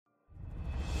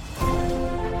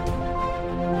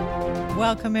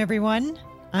Welcome, everyone.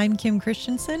 I'm Kim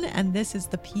Christensen, and this is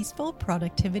the Peaceful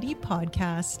Productivity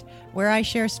Podcast, where I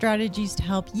share strategies to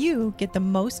help you get the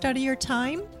most out of your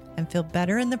time and feel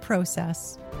better in the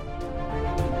process.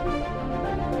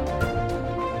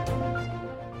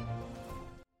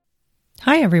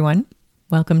 Hi, everyone.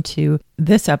 Welcome to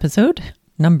this episode,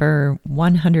 number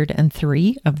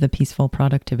 103 of the Peaceful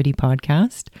Productivity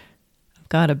Podcast. I've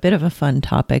got a bit of a fun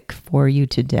topic for you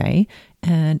today,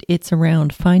 and it's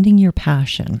around finding your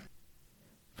passion.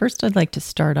 First, I'd like to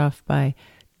start off by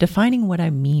defining what I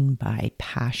mean by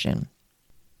passion.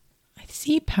 I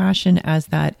see passion as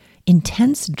that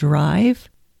intense drive,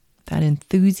 that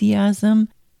enthusiasm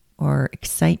or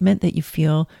excitement that you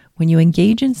feel when you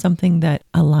engage in something that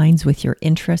aligns with your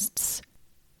interests,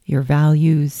 your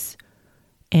values,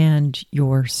 and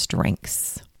your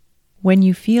strengths. When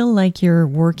you feel like you're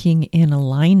working in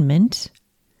alignment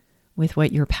with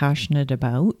what you're passionate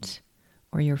about,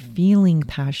 or you're feeling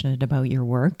passionate about your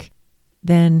work,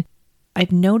 then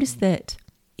I've noticed that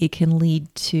it can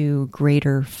lead to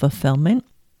greater fulfillment,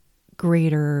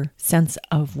 greater sense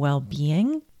of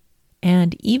well-being,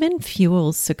 and even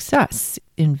fuels success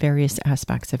in various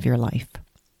aspects of your life.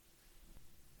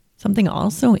 Something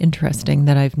also interesting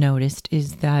that I've noticed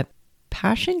is that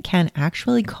passion can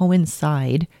actually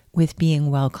coincide with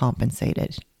being well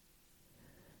compensated.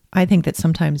 I think that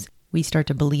sometimes we start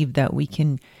to believe that we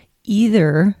can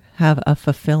either have a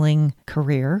fulfilling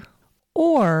career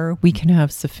or we can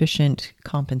have sufficient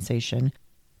compensation,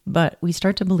 but we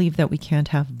start to believe that we can't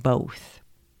have both.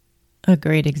 A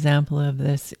great example of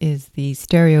this is the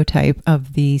stereotype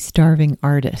of the starving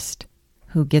artist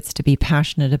who gets to be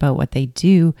passionate about what they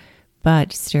do, but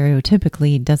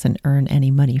stereotypically doesn't earn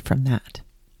any money from that.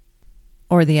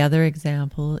 Or the other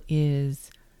example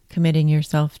is committing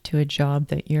yourself to a job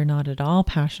that you're not at all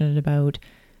passionate about,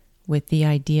 with the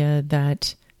idea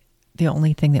that the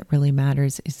only thing that really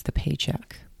matters is the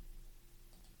paycheck.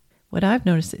 What I've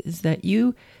noticed is that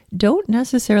you don't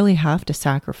necessarily have to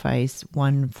sacrifice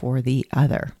one for the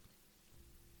other.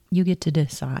 You get to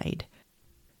decide.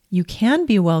 You can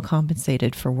be well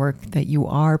compensated for work that you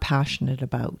are passionate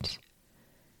about.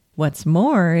 What's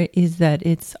more is that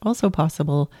it's also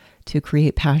possible to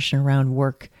create passion around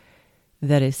work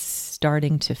that is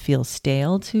starting to feel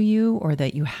stale to you, or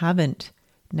that you haven't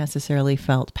necessarily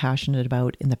felt passionate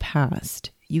about in the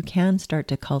past. You can start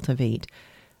to cultivate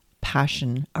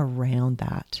passion around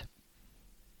that.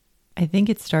 I think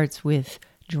it starts with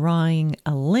drawing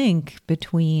a link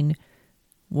between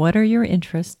what are your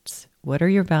interests, what are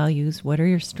your values, what are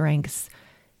your strengths,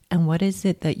 and what is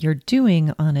it that you're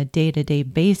doing on a day-to-day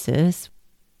basis.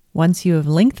 Once you have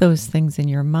linked those things in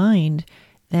your mind,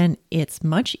 then it's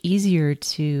much easier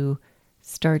to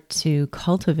start to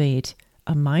cultivate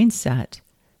a mindset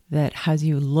that has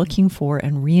you looking for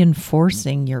and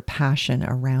reinforcing your passion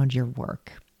around your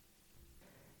work.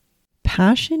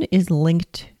 Passion is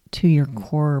linked to your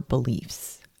core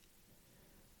beliefs.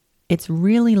 It's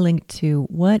really linked to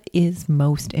what is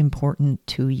most important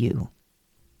to you.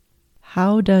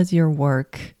 How does your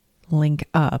work link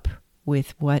up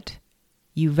with what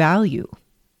you value?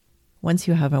 Once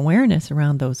you have awareness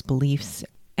around those beliefs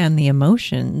and the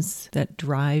emotions that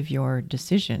drive your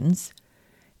decisions,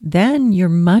 then you're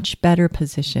much better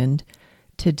positioned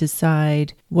to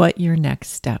decide what your next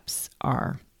steps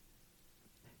are.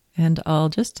 And I'll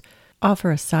just offer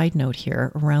a side note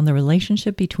here around the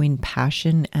relationship between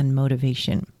passion and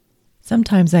motivation.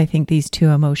 Sometimes I think these two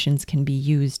emotions can be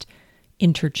used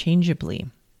interchangeably.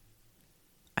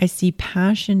 I see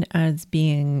passion as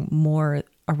being more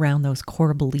around those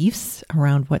core beliefs,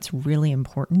 around what's really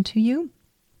important to you,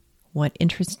 what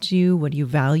interests you, what you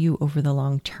value over the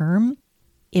long term.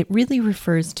 It really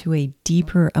refers to a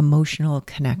deeper emotional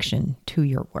connection to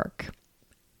your work.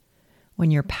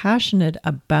 When you're passionate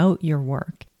about your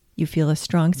work, you feel a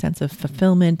strong sense of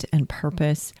fulfillment and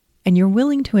purpose, and you're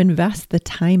willing to invest the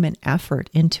time and effort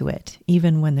into it,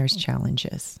 even when there's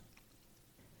challenges.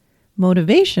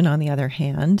 Motivation, on the other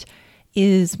hand,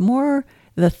 is more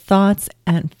the thoughts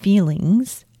and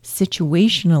feelings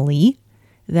situationally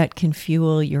that can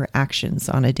fuel your actions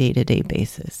on a day-to-day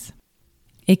basis.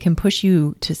 It can push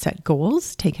you to set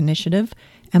goals, take initiative,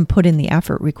 and put in the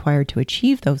effort required to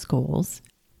achieve those goals.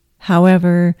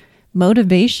 However,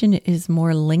 motivation is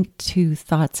more linked to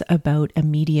thoughts about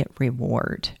immediate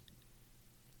reward.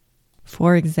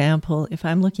 For example, if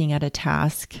I'm looking at a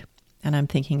task and I'm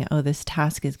thinking, oh, this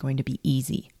task is going to be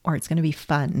easy, or it's going to be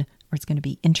fun, or it's going to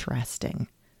be interesting,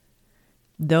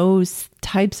 those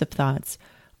types of thoughts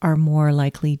are more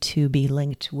likely to be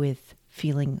linked with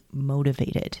feeling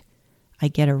motivated. I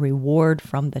get a reward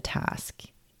from the task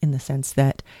in the sense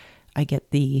that I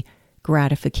get the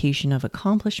gratification of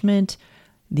accomplishment,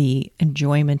 the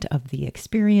enjoyment of the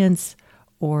experience,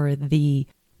 or the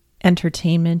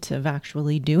entertainment of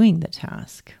actually doing the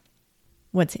task.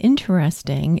 What's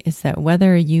interesting is that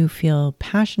whether you feel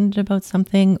passionate about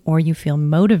something or you feel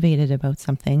motivated about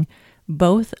something,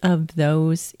 both of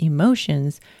those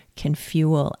emotions can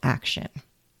fuel action.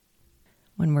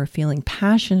 When we're feeling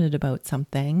passionate about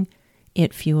something,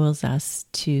 it fuels us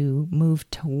to move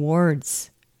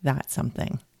towards that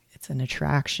something. It's an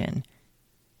attraction.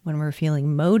 When we're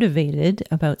feeling motivated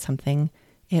about something,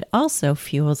 it also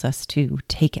fuels us to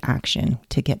take action,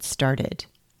 to get started.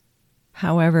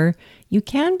 However, you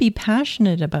can be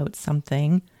passionate about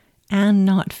something and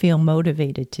not feel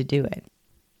motivated to do it.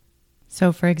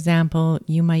 So, for example,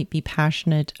 you might be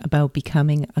passionate about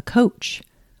becoming a coach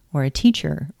or a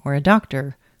teacher or a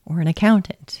doctor or an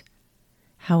accountant.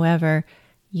 However,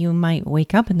 you might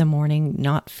wake up in the morning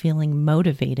not feeling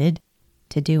motivated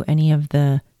to do any of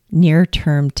the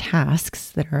near-term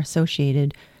tasks that are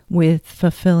associated with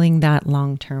fulfilling that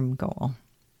long-term goal.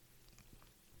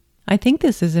 I think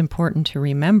this is important to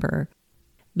remember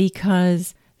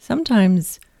because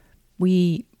sometimes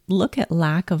we look at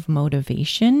lack of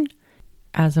motivation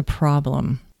as a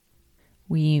problem.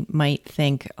 We might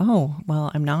think, oh,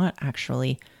 well, I'm not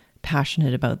actually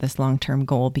passionate about this long-term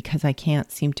goal because I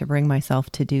can't seem to bring myself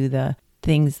to do the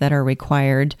things that are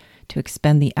required to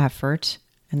expend the effort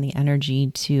and the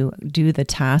energy to do the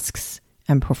tasks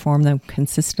and perform them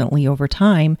consistently over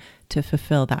time to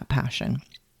fulfill that passion.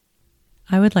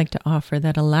 I would like to offer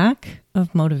that a lack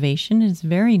of motivation is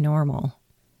very normal.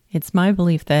 It's my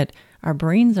belief that our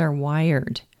brains are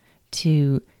wired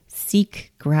to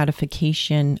seek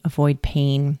gratification, avoid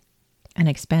pain, and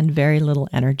expend very little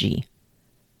energy.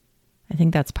 I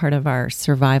think that's part of our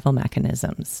survival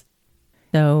mechanisms.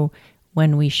 So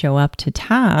when we show up to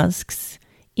tasks,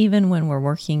 even when we're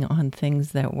working on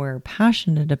things that we're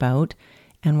passionate about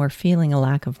and we're feeling a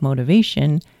lack of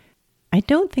motivation, I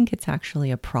don't think it's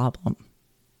actually a problem.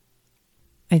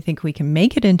 I think we can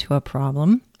make it into a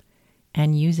problem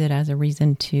and use it as a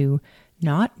reason to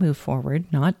not move forward,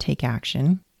 not take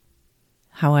action.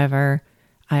 However,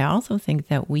 I also think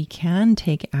that we can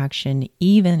take action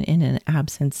even in an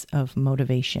absence of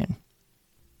motivation.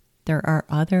 There are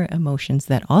other emotions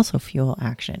that also fuel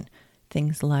action,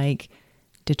 things like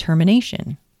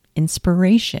determination,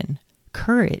 inspiration,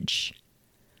 courage.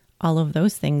 All of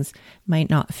those things might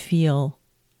not feel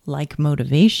like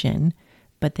motivation,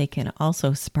 but they can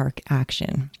also spark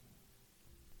action.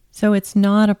 So it's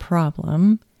not a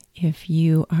problem if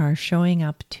you are showing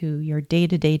up to your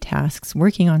day-to-day tasks,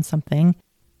 working on something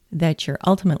that you're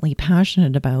ultimately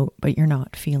passionate about, but you're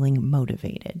not feeling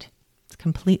motivated. It's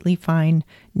completely fine,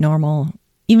 normal,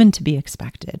 even to be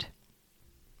expected.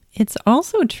 It's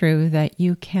also true that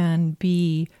you can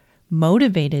be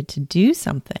motivated to do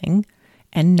something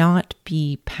and not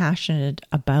be passionate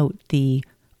about the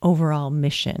overall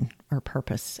mission or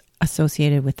purpose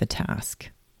associated with the task.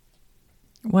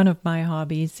 One of my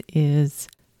hobbies is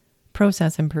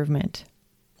process improvement,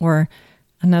 or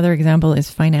another example is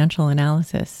financial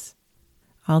analysis.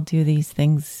 I'll do these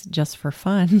things just for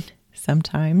fun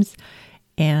sometimes,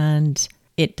 and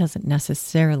it doesn't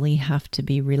necessarily have to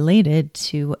be related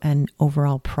to an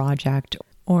overall project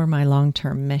or my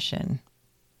long-term mission.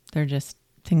 They're just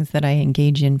things that I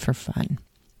engage in for fun.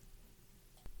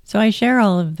 So I share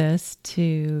all of this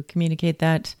to communicate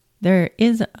that there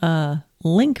is a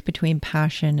link between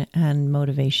passion and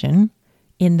motivation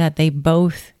in that they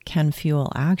both can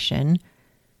fuel action,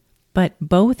 but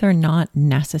both are not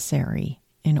necessary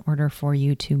in order for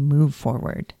you to move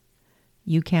forward.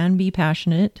 You can be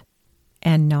passionate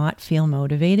and not feel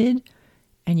motivated,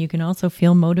 and you can also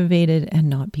feel motivated and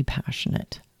not be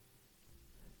passionate.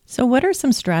 So what are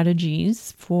some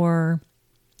strategies for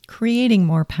creating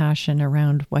more passion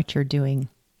around what you're doing?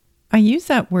 I use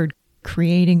that word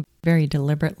creating very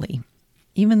deliberately.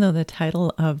 Even though the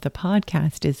title of the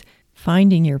podcast is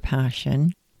Finding Your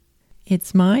Passion,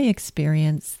 it's my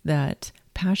experience that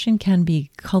passion can be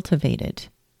cultivated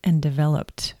and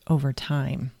developed over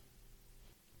time.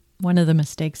 One of the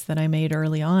mistakes that I made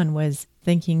early on was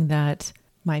thinking that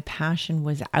my passion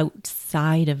was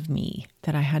outside of me,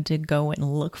 that I had to go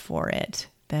and look for it,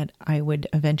 that I would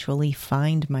eventually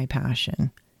find my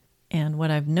passion. And what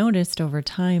I've noticed over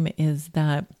time is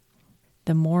that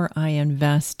the more I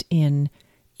invest in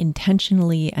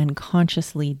intentionally and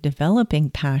consciously developing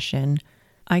passion,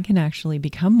 I can actually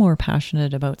become more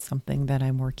passionate about something that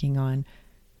I'm working on,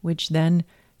 which then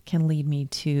can lead me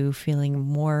to feeling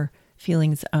more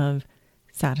feelings of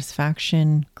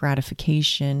satisfaction,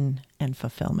 gratification, and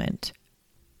fulfillment.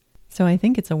 So I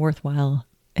think it's a worthwhile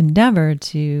endeavor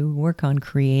to work on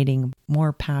creating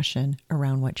more passion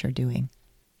around what you're doing.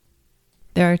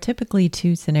 There are typically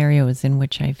two scenarios in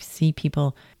which I see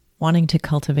people wanting to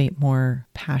cultivate more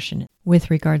passion with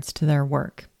regards to their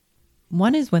work.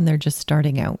 One is when they're just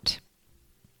starting out.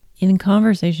 In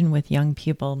conversation with young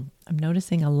people, I'm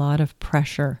noticing a lot of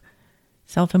pressure,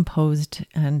 self-imposed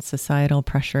and societal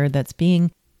pressure that's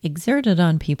being exerted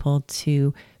on people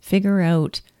to figure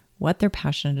out what they're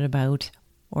passionate about,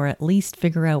 or at least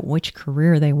figure out which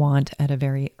career they want at a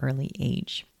very early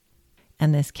age.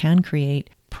 And this can create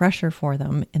pressure for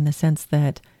them in the sense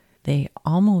that they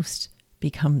almost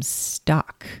become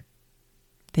stuck.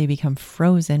 They become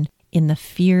frozen in the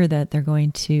fear that they're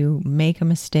going to make a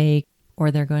mistake, or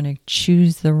they're going to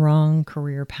choose the wrong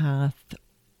career path,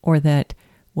 or that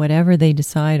whatever they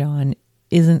decide on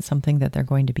isn't something that they're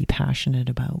going to be passionate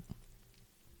about.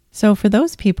 So for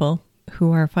those people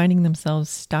who are finding themselves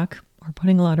stuck or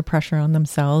putting a lot of pressure on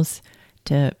themselves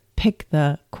to pick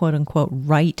the quote-unquote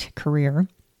right career,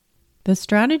 the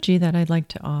strategy that I'd like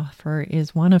to offer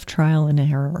is one of trial and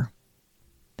error.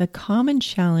 The common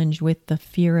challenge with the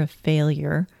fear of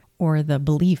failure, or the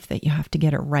belief that you have to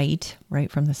get it right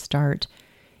from the start,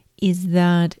 is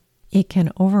that it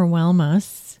can overwhelm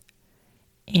us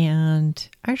and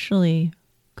actually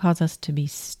cause us to be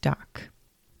stuck.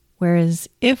 Whereas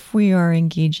if we are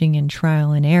engaging in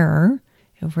trial and error,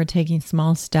 if we're taking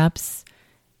small steps,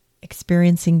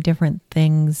 experiencing different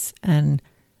things, and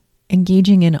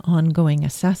engaging in ongoing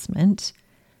assessment,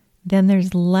 then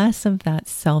there's less of that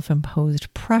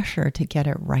self-imposed pressure to get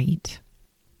it right.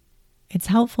 It's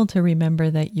helpful to remember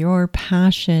that your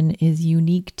passion is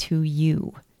unique to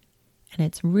you, and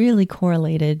it's really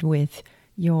correlated with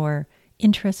your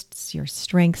interests, your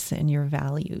strengths, and your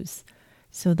values.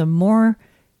 So the more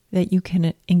that you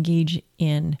can engage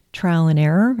in trial and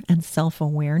error and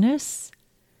self-awareness,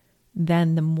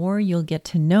 then the more you'll get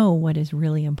to know what is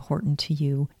really important to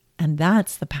you. And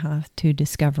that's the path to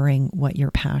discovering what you're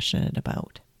passionate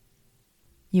about.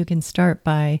 You can start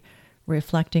by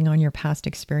reflecting on your past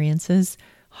experiences,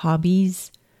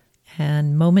 hobbies,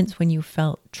 and moments when you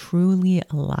felt truly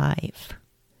alive.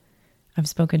 I've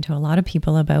spoken to a lot of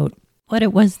people about what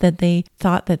it was that they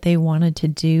thought that they wanted to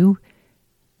do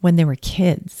when they were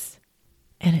kids.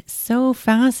 And it's so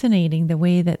fascinating the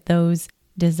way that those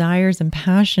desires and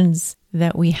passions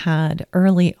that we had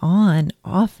early on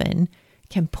often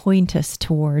can point us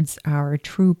towards our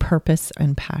true purpose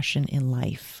and passion in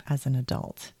life as an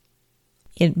adult.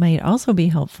 It might also be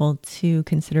helpful to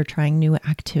consider trying new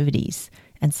activities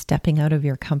and stepping out of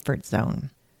your comfort zone.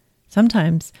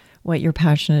 Sometimes what you're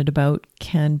passionate about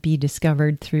can be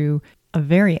discovered through a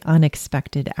very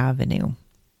unexpected avenue.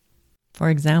 For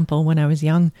example, when I was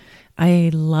young,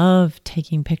 I loved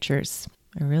taking pictures.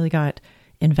 I really got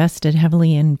invested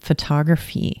heavily in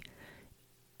photography.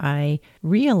 I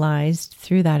realized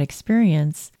through that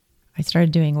experience, I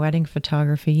started doing wedding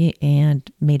photography and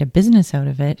made a business out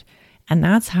of it. And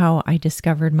that's how I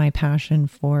discovered my passion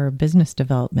for business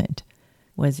development,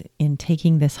 was in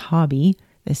taking this hobby,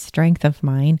 this strength of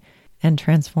mine, and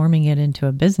transforming it into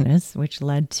a business, which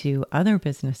led to other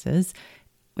businesses,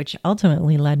 which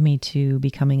ultimately led me to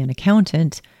becoming an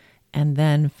accountant, and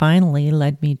then finally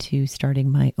led me to starting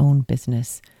my own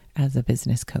business as a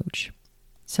business coach.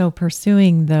 So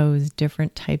pursuing those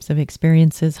different types of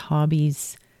experiences,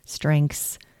 hobbies,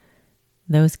 strengths,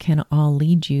 those can all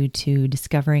lead you to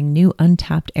discovering new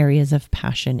untapped areas of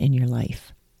passion in your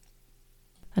life.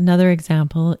 Another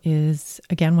example is,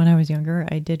 again, when I was younger,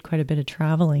 I did quite a bit of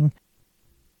traveling.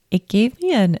 It gave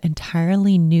me an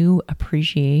entirely new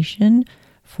appreciation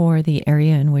for the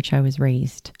area in which I was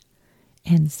raised.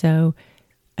 And so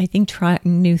I think trying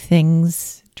new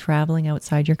things, traveling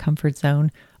outside your comfort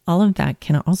zone, all of that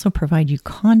can also provide you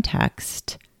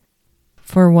context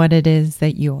for what it is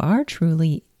that you are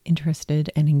truly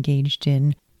interested and engaged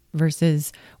in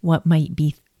versus what might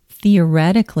be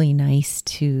theoretically nice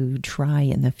to try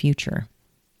in the future.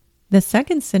 The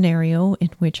second scenario in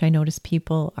which I notice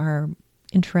people are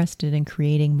interested in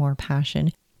creating more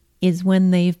passion is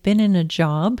when they've been in a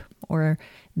job or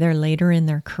they're later in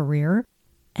their career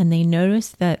and they notice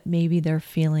that maybe they're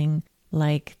feeling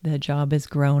like the job has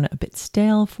grown a bit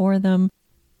stale for them,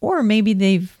 or maybe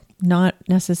they've not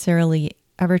necessarily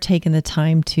ever taken the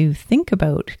time to think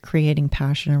about creating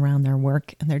passion around their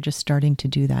work, and they're just starting to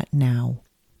do that now.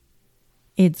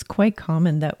 It's quite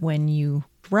common that when you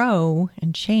grow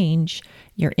and change,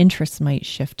 your interests might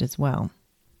shift as well.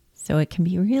 So it can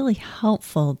be really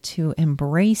helpful to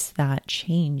embrace that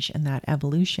change and that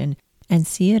evolution and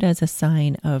see it as a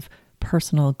sign of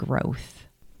personal growth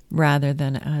rather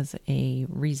than as a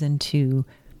reason to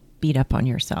beat up on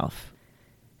yourself.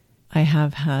 I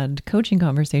have had coaching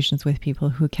conversations with people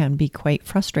who can be quite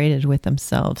frustrated with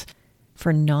themselves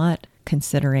for not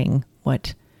considering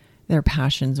what their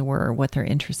passions were, what their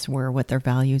interests were, what their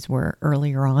values were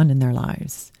earlier on in their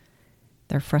lives.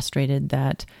 They're frustrated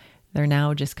that they're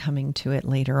now just coming to it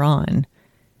later on,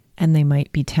 and they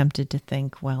might be tempted to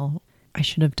think, well, I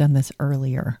should have done this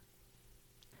earlier.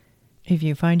 If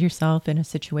you find yourself in a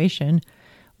situation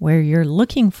where you're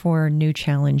looking for new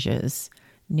challenges,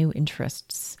 new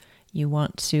interests, you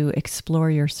want to explore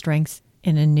your strengths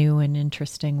in a new and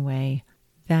interesting way,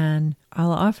 then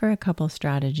I'll offer a couple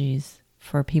strategies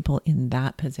for people in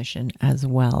that position as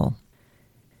well.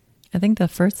 I think the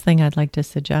first thing I'd like to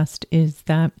suggest is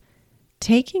that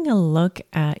taking a look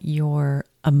at your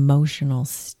emotional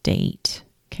state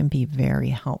can be very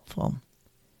helpful.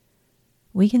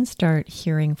 We can start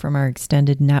hearing from our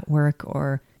extended network,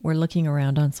 or we're looking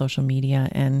around on social media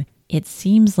and it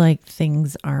seems like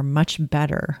things are much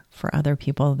better for other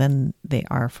people than they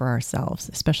are for ourselves,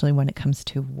 especially when it comes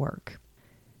to work.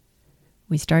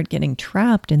 We start getting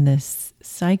trapped in this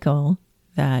cycle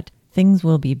that things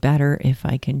will be better if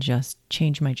I can just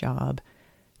change my job,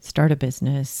 start a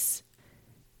business,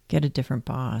 get a different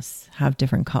boss, have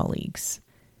different colleagues.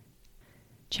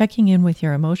 Checking in with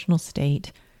your emotional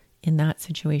state in that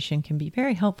situation can be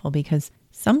very helpful, because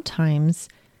sometimes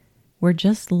we're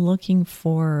just looking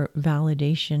for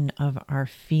validation of our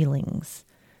feelings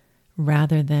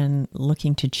rather than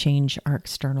looking to change our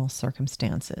external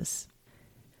circumstances.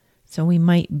 So we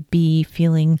might be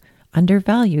feeling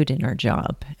undervalued in our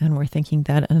job, and we're thinking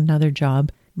that another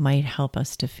job might help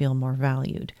us to feel more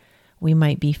valued. We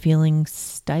might be feeling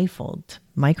stifled,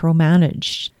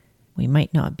 micromanaged. We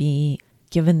might not be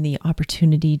given the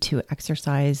opportunity to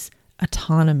exercise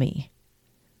autonomy.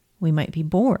 We might be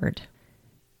bored.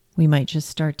 We might just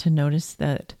start to notice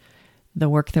that the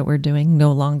work that we're doing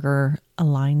no longer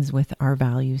aligns with our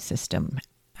value system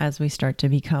as we start to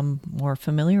become more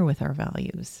familiar with our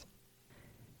values.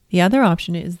 The other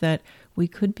option is that we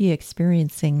could be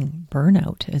experiencing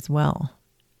burnout as well.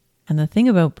 And the thing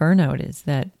about burnout is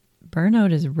that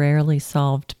burnout is rarely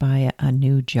solved by a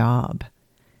new job,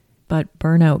 but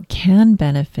burnout can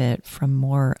benefit from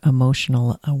more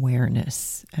emotional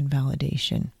awareness and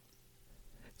validation.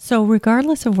 So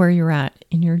regardless of where you're at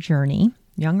in your journey,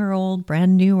 young or old,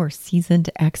 brand new or seasoned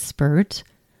expert,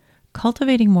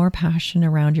 cultivating more passion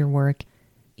around your work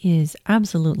is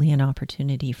absolutely an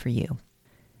opportunity for you.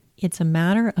 It's a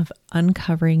matter of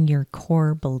uncovering your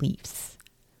core beliefs,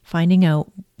 finding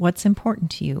out what's important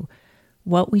to you.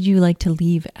 What would you like to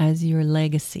leave as your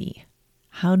legacy?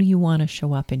 How do you want to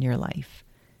show up in your life?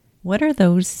 What are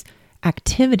those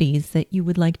activities that you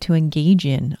would like to engage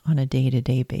in on a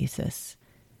day-to-day basis?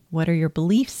 What are your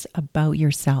beliefs about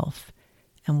yourself?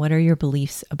 And what are your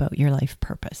beliefs about your life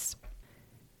purpose?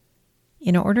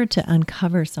 In order to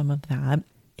uncover some of that,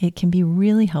 it can be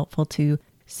really helpful to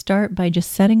start by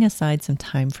just setting aside some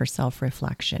time for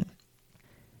self-reflection.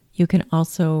 You can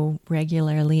also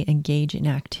regularly engage in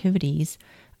activities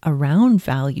around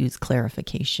values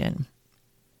clarification.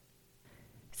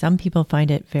 Some people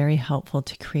find it very helpful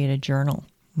to create a journal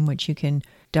in which you can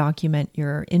document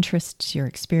your interests, your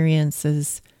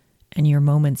experiences, and your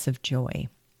moments of joy.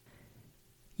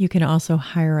 You can also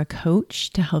hire a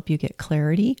coach to help you get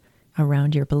clarity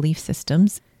around your belief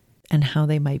systems and how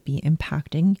they might be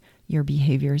impacting your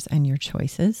behaviors and your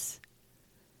choices.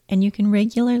 And you can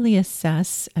regularly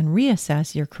assess and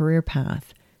reassess your career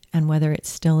path and whether it's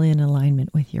still in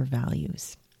alignment with your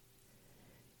values.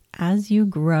 As you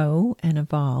grow and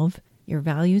evolve, your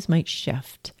values might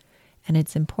shift, and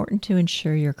it's important to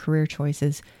ensure your career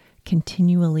choices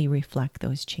continually reflect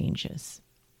those changes.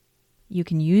 You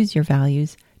can use your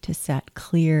values to set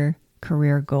clear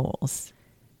career goals.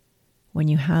 When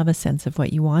you have a sense of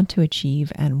what you want to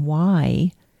achieve and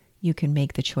why, you can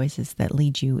make the choices that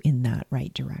lead you in that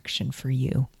right direction for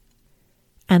you.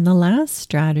 And the last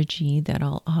strategy that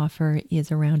I'll offer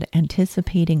is around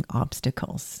anticipating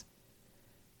obstacles.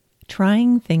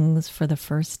 Trying things for the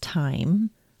first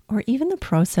time, or even the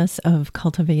process of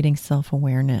cultivating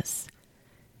self-awareness,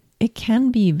 it can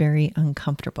be very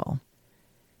uncomfortable.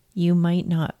 You might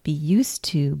not be used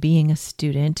to being a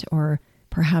student, or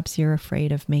perhaps you're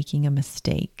afraid of making a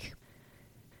mistake.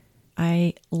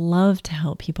 I love to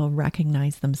help people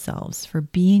recognize themselves for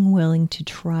being willing to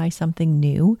try something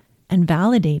new and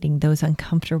validating those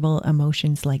uncomfortable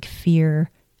emotions like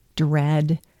fear,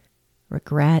 dread,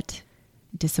 regret,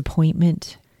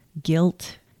 disappointment,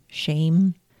 guilt,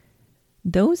 shame.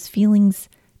 Those feelings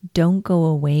don't go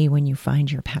away when you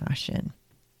find your passion.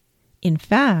 In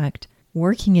fact,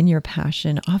 working in your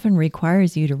passion often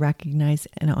requires you to recognize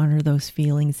and honor those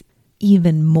feelings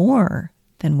even more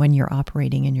than when you're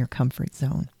operating in your comfort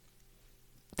zone.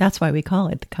 That's why we call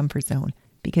it the comfort zone,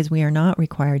 because we are not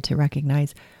required to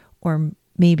recognize or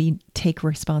maybe take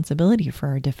responsibility for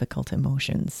our difficult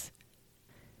emotions.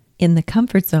 In the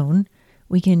comfort zone,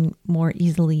 we can more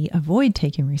easily avoid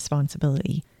taking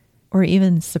responsibility or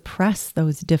even suppress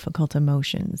those difficult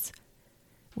emotions,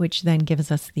 which then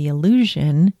gives us the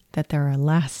illusion that there are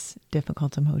less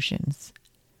difficult emotions.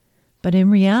 But in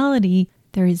reality,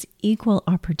 there is equal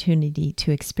opportunity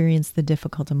to experience the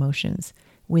difficult emotions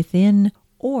within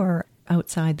or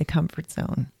outside the comfort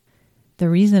zone. The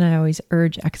reason I always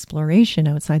urge exploration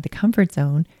outside the comfort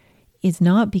zone is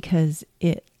not because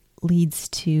it leads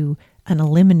to an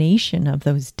elimination of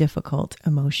those difficult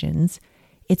emotions.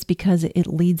 It's because it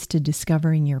leads to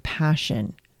discovering your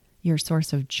passion, your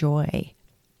source of joy.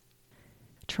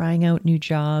 Trying out new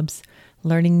jobs,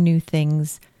 learning new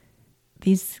things,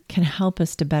 these can help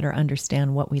us to better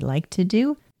understand what we like to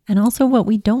do and also what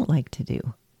we don't like to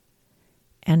do.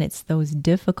 And it's those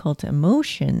difficult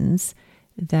emotions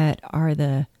that are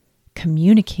the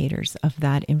communicators of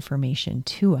that information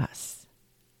to us.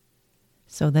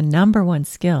 So the number one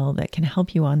skill that can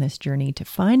help you on this journey to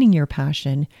finding your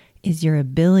passion is your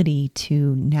ability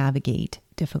to navigate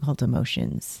difficult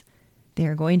emotions. They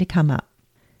are going to come up.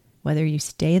 Whether you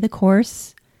stay the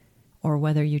course or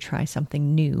whether you try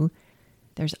something new,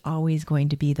 there's always going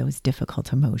to be those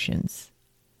difficult emotions.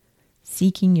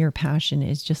 Seeking your passion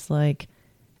is just like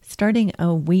starting a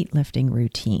weightlifting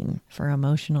routine for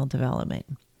emotional development.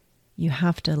 You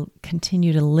have to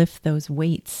continue to lift those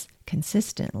weights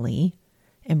consistently,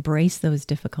 embrace those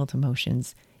difficult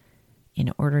emotions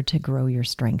in order to grow your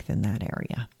strength in that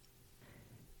area.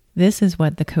 This is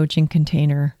what the coaching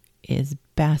container is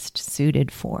best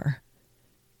suited for.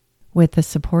 With the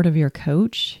support of your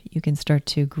coach, you can start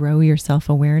to grow your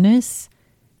self-awareness.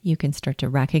 You can start to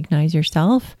recognize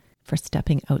yourself for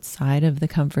stepping outside of the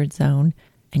comfort zone,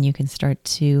 and you can start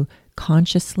to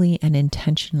consciously and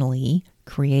intentionally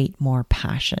create more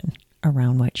passion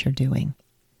around what you're doing.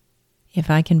 If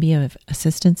I can be of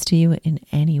assistance to you in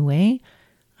any way,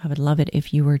 I would love it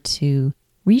if you were to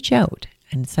reach out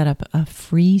and set up a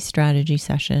free strategy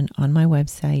session on my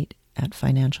website at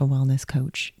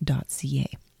financialwellnesscoach.ca.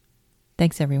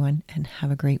 Thanks, everyone, and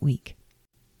have a great week.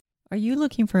 Are you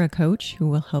looking for a coach who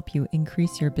will help you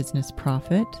increase your business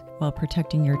profit while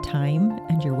protecting your time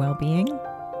and your well-being?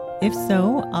 If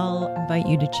so, I'll invite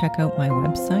you to check out my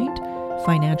website,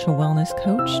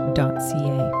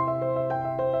 financialwellnesscoach.ca.